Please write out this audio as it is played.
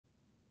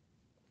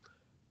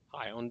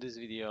Hi, on this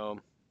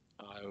video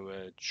I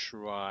will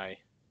try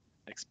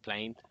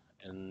explain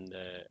and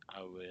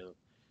I will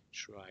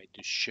try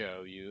to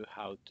show you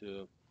how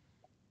to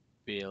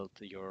build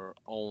your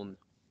own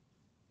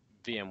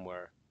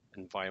VMware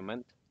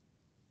environment,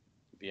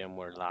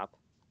 VMware lab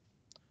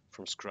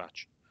from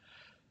scratch.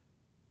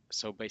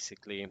 So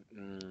basically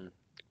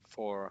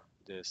for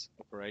this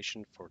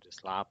operation, for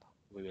this lab,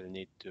 we will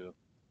need to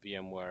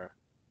VMware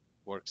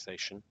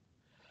workstation.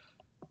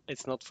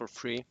 It's not for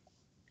free.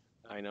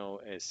 I know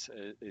it's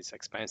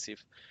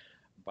expensive,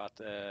 but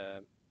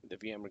the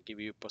VMware give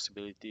you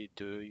possibility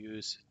to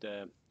use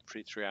the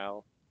free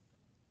trial,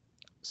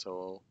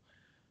 so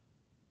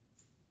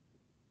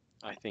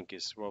I think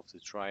it's worth to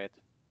try it.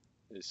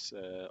 It's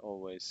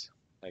always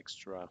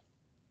extra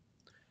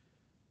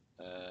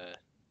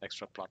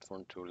extra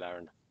platform to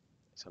learn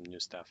some new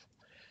stuff.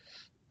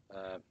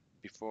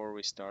 Before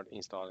we start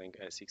installing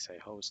Esxi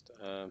host,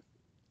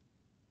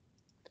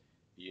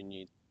 you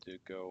need to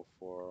go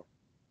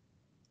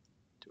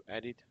to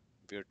edit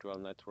virtual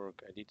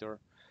network editor,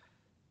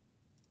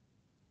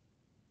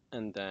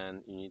 and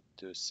then you need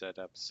to set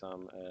up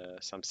some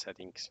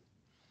settings.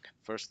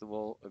 First of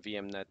all,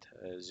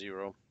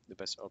 Vmnet0, the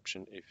best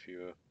option if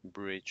you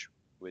bridge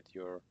with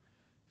your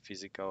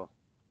physical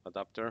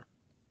adapter.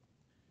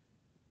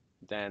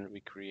 Then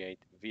we create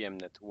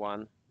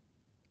VMnet1,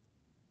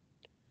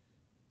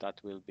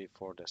 that will be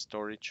for the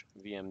storage,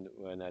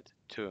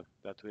 VMnet2,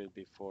 that will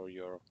be for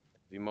your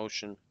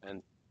vMotion,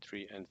 and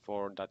 3 and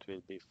 4, that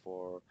will be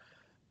for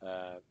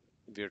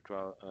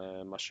virtual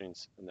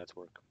machines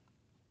network.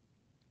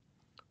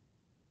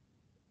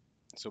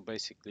 So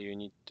basically you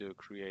need to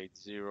create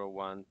 0,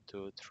 1,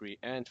 2, 3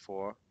 and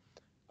 4.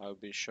 I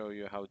will show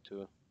you how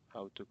to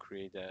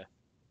create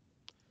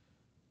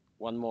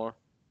one more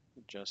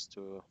just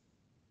to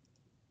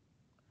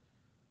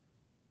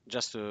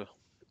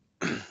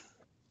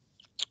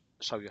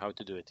show you how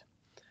to do it.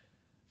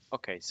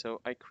 Okay,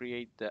 so I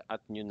create the add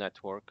new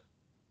network,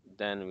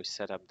 then we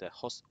set up the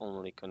host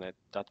only connect.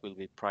 That will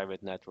be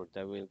private network.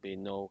 There will be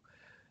no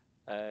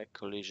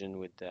collision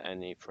with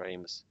any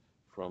frames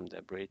from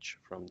the bridge,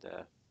 from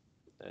the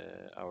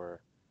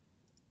our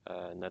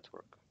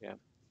network. Yeah,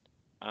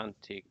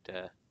 untick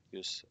the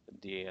use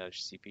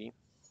DHCP,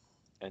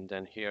 and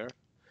then here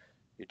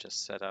you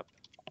just set up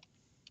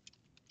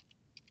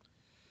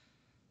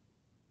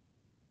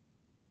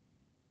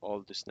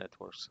all these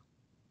networks.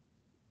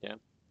 Yeah,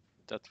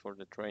 that's for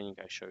the training.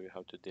 I show you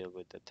how to deal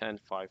with the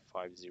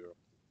 10550,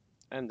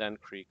 and then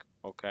click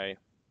OK.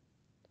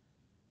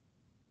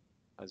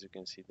 As you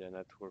can see, the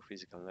network,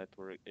 physical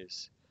network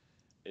is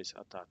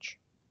attached.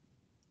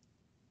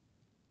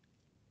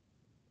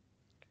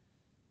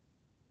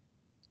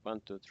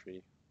 1, 2,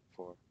 3,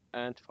 4,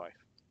 and 5.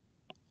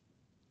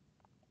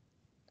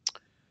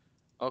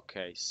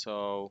 Okay,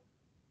 so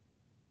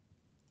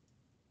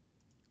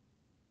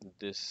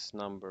this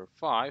number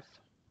 5,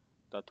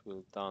 that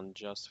will done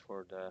just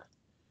for the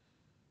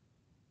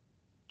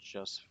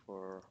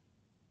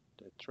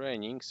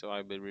training, so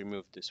I will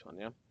remove this one.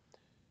 Yeah,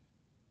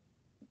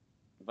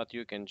 but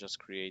you can just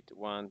create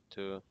 1,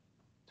 2,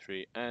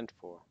 3, and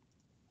 4.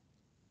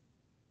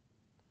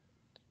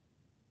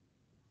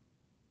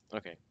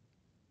 Okay,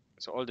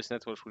 so all these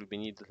networks will be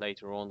needed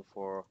later on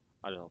for,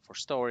 I don't know, for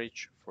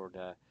storage, for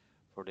the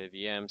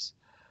VMs,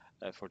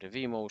 for the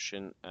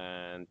vMotion,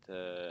 and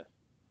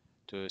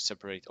to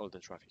separate all the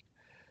traffic.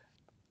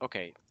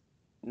 Okay,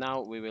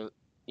 now we will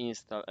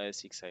install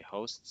Esxi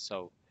host.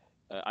 So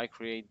I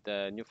create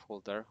the new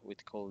folder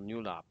with called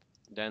new lab,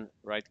 then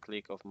right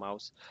click of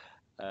mouse,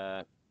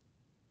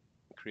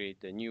 create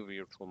the new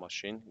virtual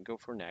machine, go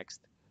for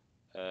next.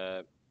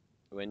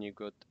 When you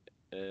got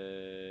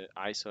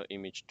ISO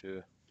image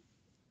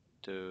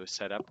to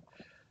set up,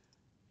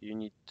 you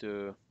need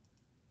to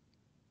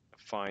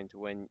find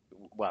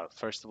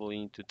first of all, you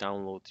need to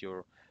download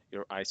your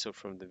ISO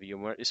from the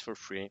VMware. It's for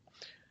free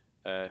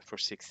for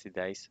 60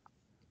 days.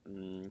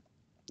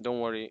 Don't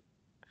worry,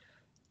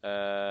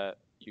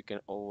 you can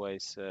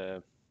always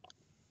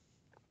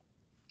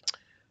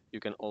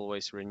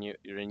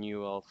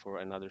renewal for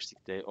another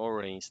 6 days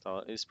or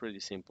reinstall. It's pretty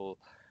simple,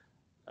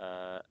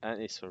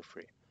 and it's for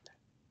free.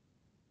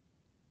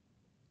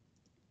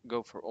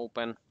 Go for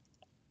open,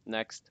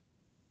 next.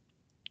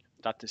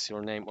 That is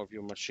your name of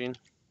your machine.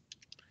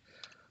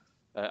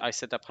 I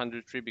set up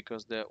 103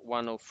 because the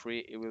 103,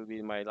 it will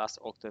be my last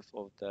octave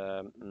of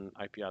the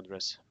IP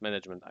address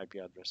management, IP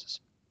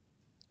addresses.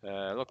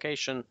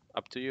 Location,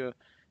 up to you.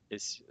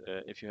 Is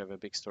if you have a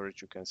big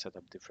storage, you can set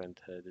up different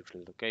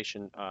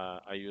location.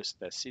 I use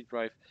the C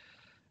drive.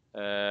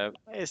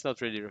 It's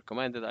not really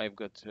recommended. I've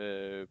got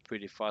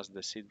pretty fast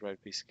the C drive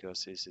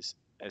because this is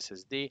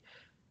SSD,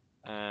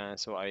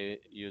 so I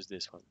use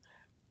this one.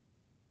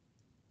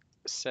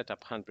 Set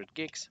up 100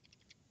 gigs,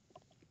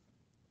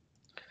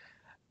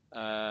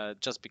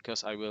 just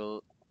because I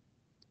will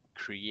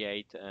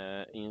create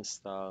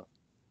install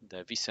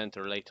the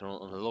vCenter later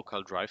on a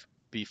local drive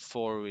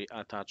before we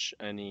attach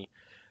any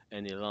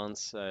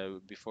LANs,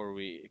 before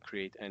we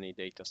create any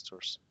data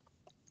stores.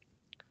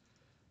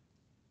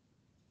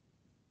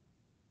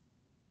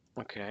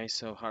 Okay,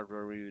 so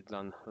hardware review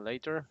done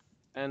later,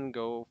 and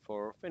go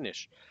for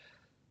finish.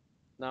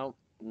 Now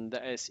the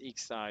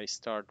Esxi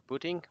start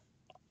booting.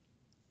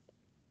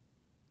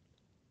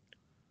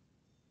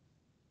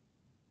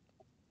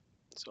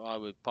 So I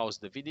will pause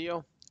the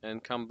video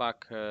and come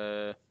back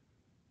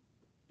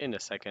in a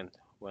second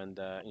when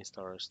the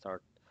installer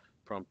start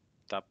prompt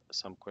up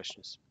some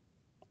questions.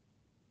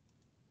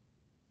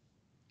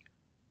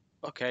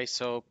 Okay,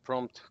 so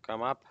prompt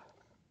come up.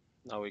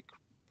 Now we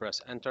press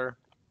enter.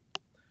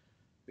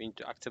 We need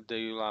to accept the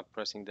EULA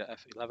pressing the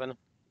F11.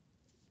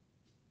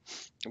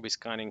 We'll be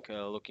scanning,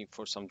 looking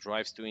for some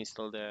drives to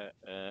install the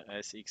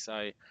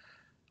Esxi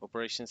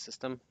operation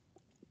system.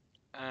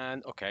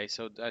 And okay,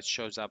 so that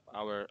shows up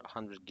our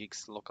 100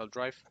 gigs local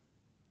drive.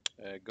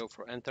 Go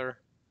for enter.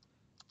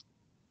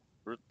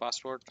 Root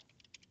password.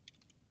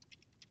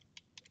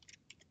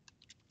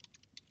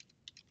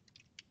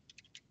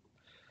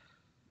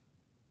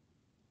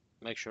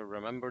 Make sure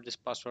remember this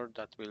password,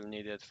 that will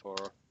need it for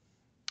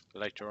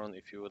later on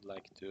if you would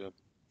like to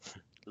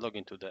log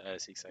into the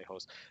Esxi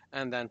host,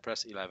 and then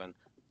press 11.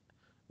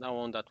 Now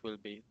on, that will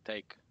be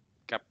take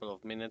a couple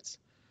of minutes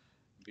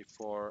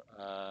before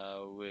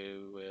we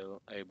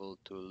will able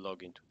to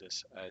log into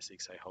this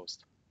Esxi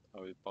host.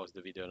 I will pause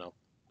the video now.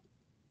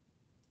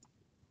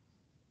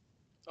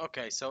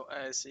 Okay, so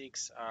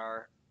Esxi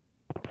are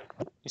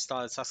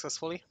installed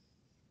successfully,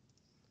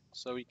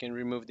 so we can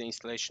remove the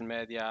installation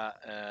media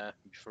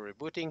before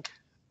rebooting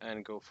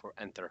and go for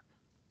enter.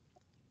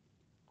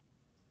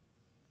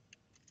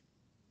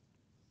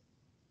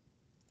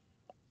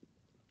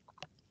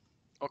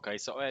 Okay,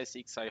 so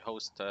Esxi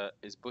host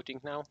is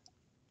booting now.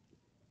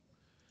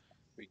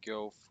 We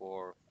go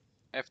for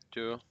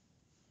F2,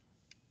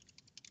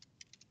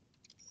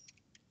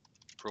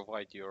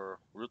 provide your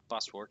root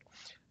password,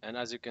 and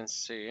as you can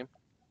see,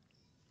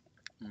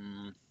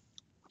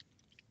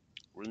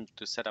 we need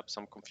to set up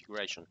some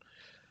configuration.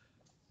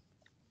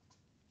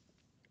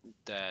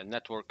 The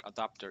network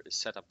adapter is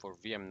set up for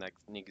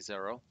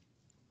Vmnet0.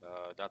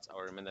 That's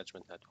our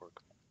management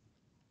network.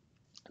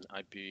 And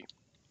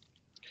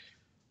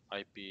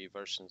IP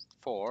version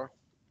 4,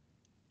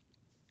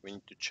 we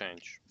need to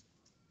change.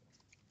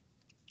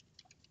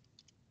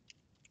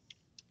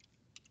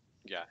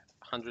 Yeah,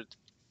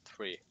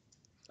 103.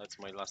 That's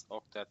my last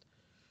octet.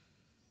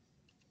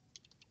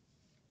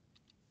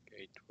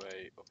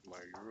 Gateway of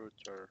my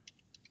router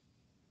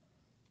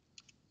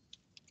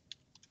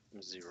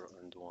 0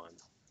 and 1.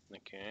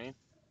 Okay.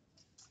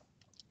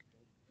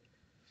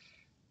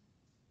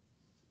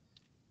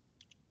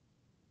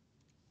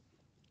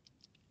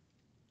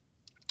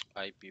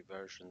 IP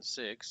version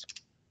 6,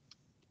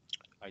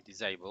 I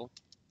disable.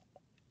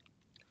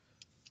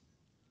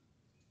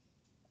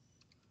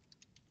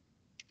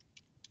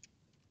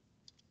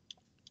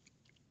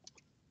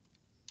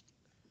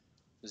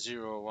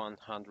 Zero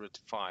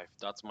 105.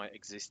 That's my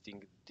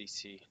existing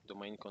DC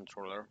domain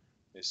controller.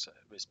 Is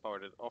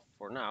powered off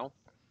for now.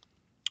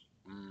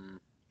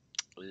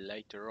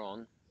 Later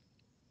on,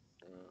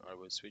 I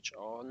will switch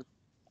on,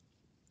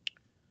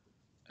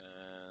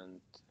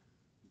 and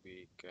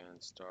we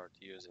can start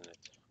using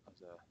it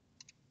as a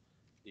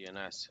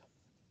DNS.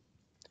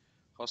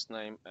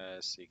 Hostname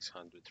as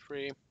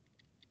 603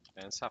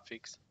 and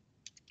suffix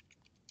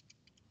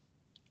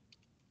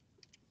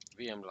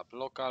vmlab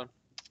local.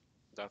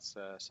 That's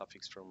a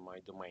suffix from my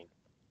domain,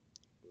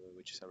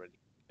 which is already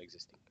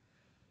existing.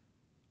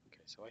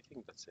 Okay, so I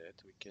think that's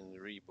it. We can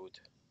reboot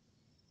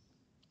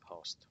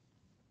host.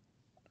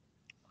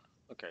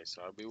 Okay,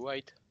 so I'll be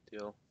wait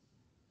till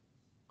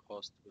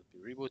host will be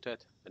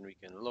rebooted, then we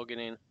can log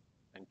in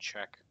and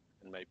check,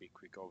 and maybe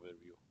quick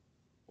overview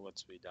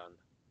what's we done.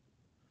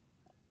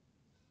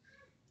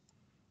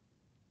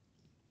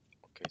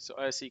 Okay, so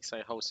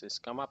Esxi host is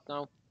come up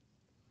now.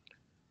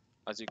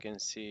 As you can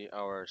see,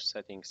 our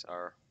settings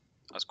are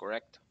as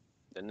correct.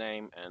 The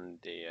name and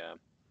the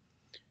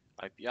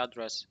IP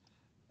address.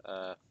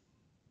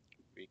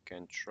 We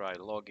can try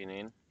logging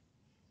in.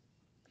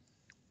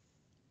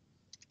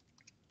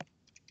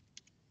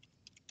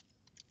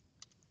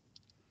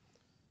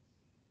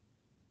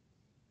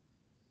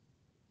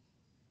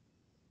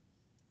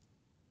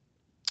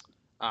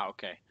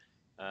 Okay.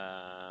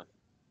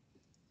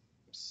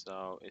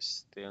 So it's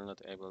still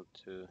not able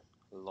to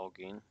log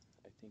in.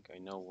 I think I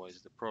know what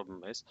the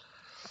problem is.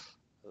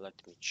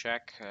 Let me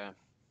check.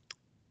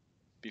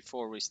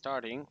 Before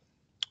restarting,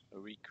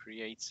 we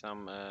create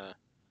some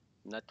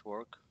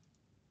network,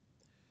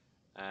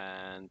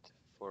 and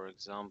for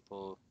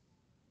example,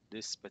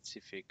 this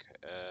specific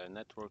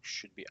network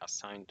should be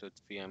assigned to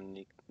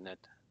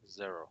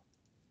VMnet0.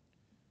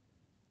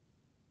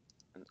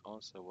 And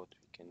also what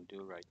we can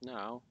do right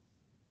now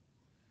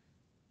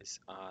is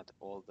add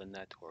all the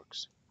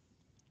networks.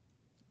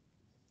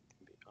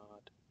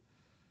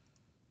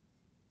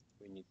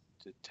 We need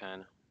to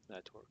 10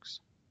 networks.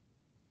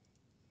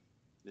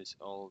 This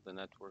all the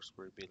networks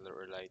will be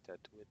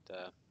related with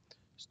the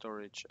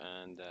storage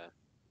and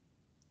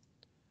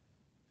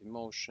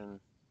vMotion,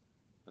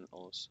 and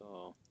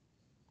also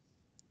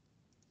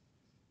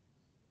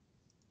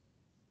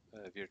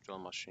virtual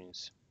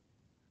machines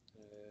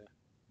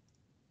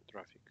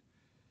traffic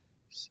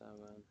 7,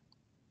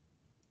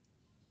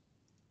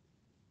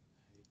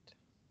 8,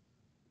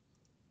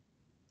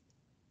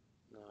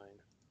 9,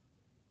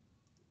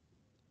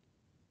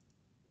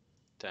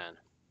 10.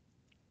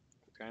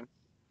 Okay.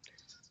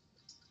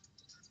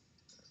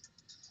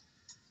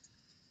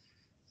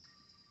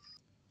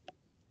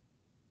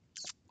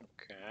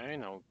 Okay,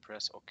 now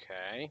press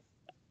OK.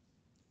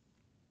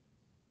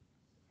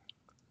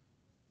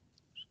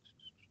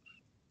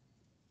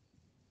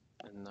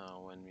 And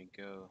now when we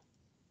go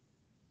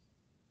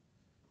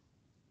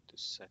to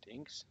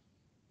settings,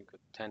 we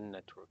got 10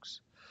 networks.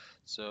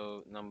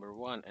 So number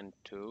 1 and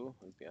 2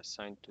 will be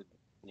assigned to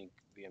NIC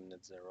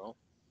Vmnet0.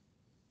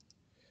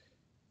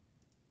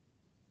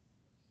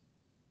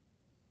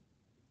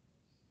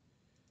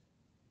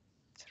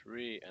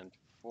 3 and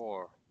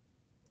 4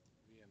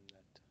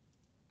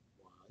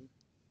 VMnet1.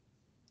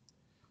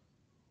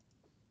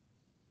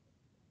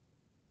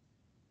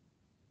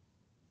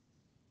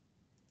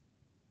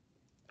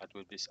 That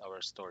will be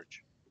our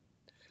storage.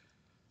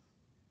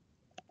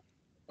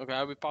 Okay,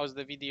 I will pause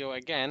the video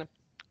again,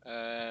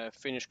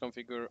 finish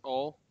configure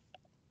all,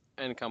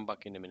 and come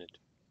back in a minute.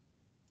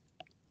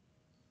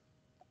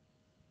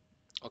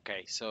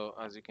 Okay, so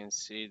as you can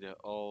see, the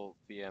all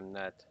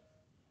VMnet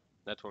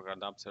network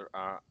adapters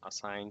are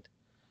assigned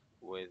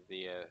with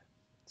the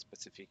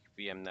specific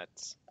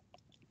VMnets.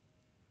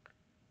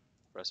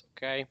 Press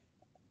OK,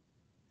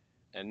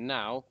 and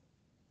now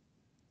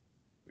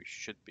we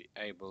should be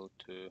able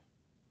to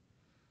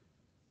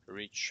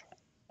reach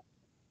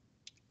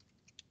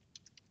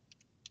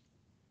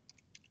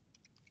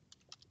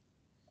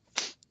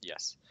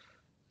yes.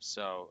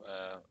 So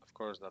of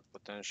course that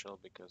potential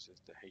because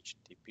it's the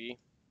HTTP.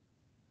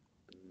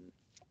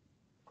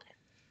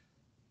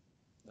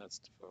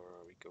 That's for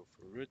we go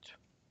for root.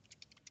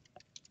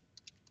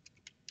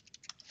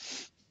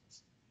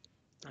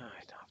 I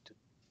have to.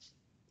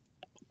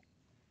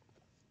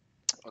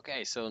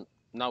 Okay, so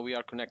now we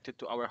are connected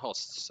to our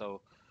host,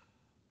 so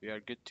we are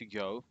good to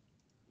go.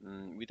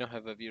 We don't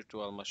have a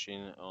virtual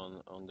machine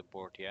on the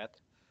board yet.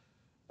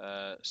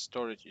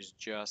 Storage is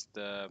just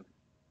the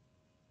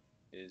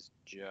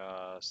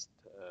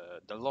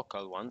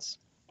local ones.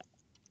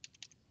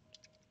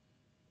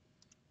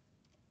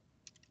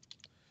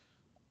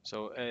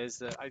 So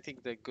as I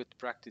think the good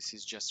practice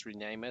is just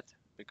rename it,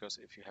 because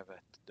if you have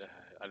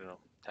I don't know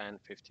 10,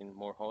 15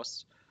 more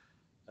hosts,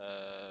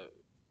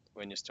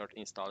 when you start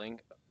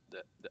installing,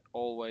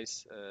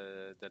 always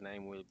the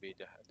name will be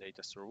the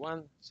data store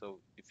 1. So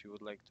if you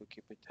would like to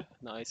keep it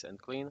nice and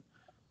clean,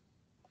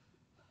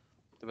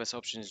 the best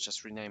option is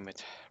just rename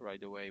it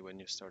right away when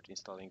you start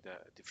installing the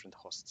different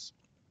hosts.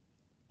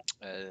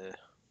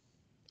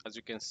 As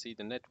you can see,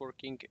 the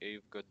networking,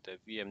 you've got the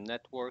VM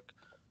network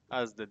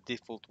as the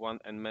default one,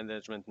 and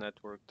management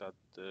network that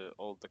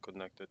all the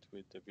connected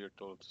with the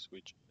virtual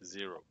switch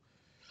 0.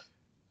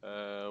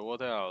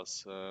 What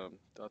else?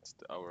 That's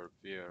our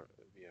VM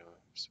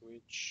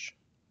switch.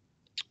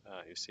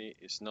 You see,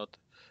 it's not.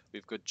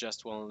 We've got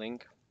just one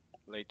link.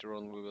 Later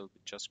on, we will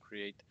just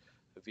create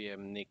a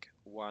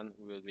VMNIC1.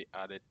 We will be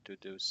added to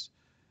this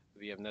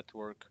VM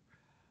network.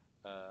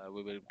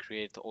 We will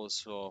create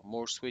also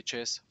more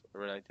switches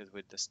related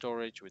with the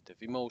storage, with the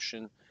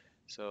vMotion.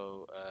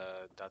 So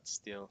that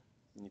still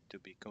need to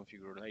be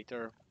configured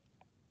later.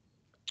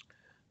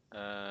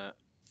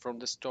 From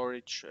the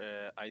storage,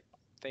 I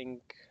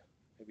think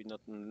maybe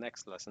not in the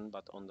next lesson,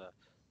 but on the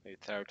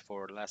third,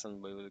 fourth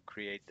lesson, we will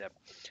create the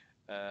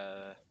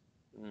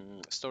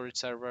storage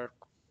server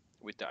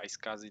with the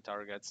iSCSI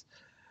targets.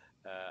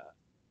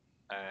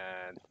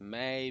 And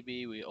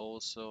maybe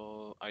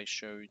I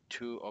show you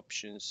 2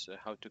 options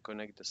how to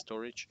connect the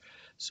storage.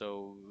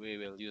 So we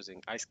will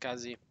using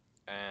iSCSI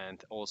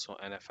and also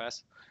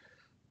NFS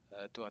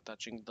to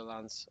attaching the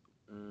LANs.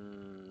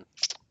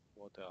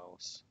 What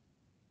else?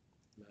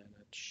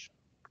 Manage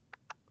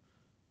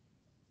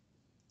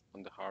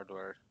on the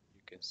hardware.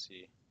 You can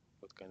see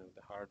what kind of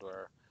the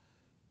hardware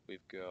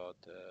we've got.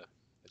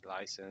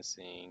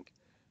 Licensing,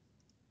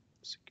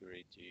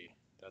 security.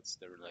 That's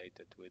the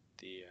related with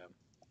the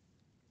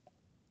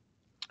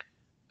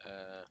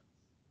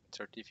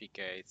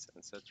certificates,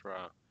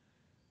 etc.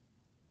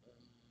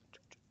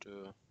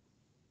 To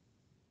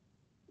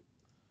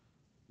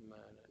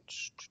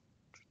manage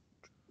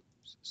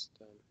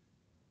system,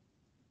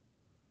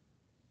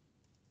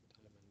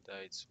 time and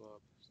date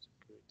swap,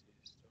 security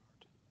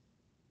start.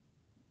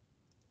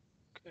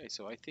 Okay,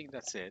 so I think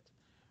that's it.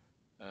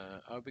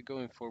 I'll be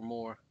going for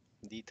more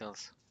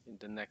details in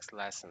the next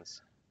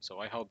lessons. So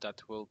I hope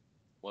that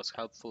was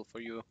helpful for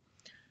you.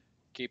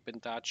 Keep in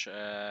touch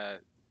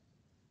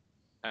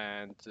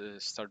and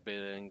start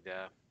building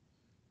the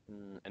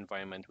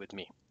environment with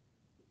me.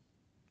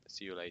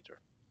 See you later.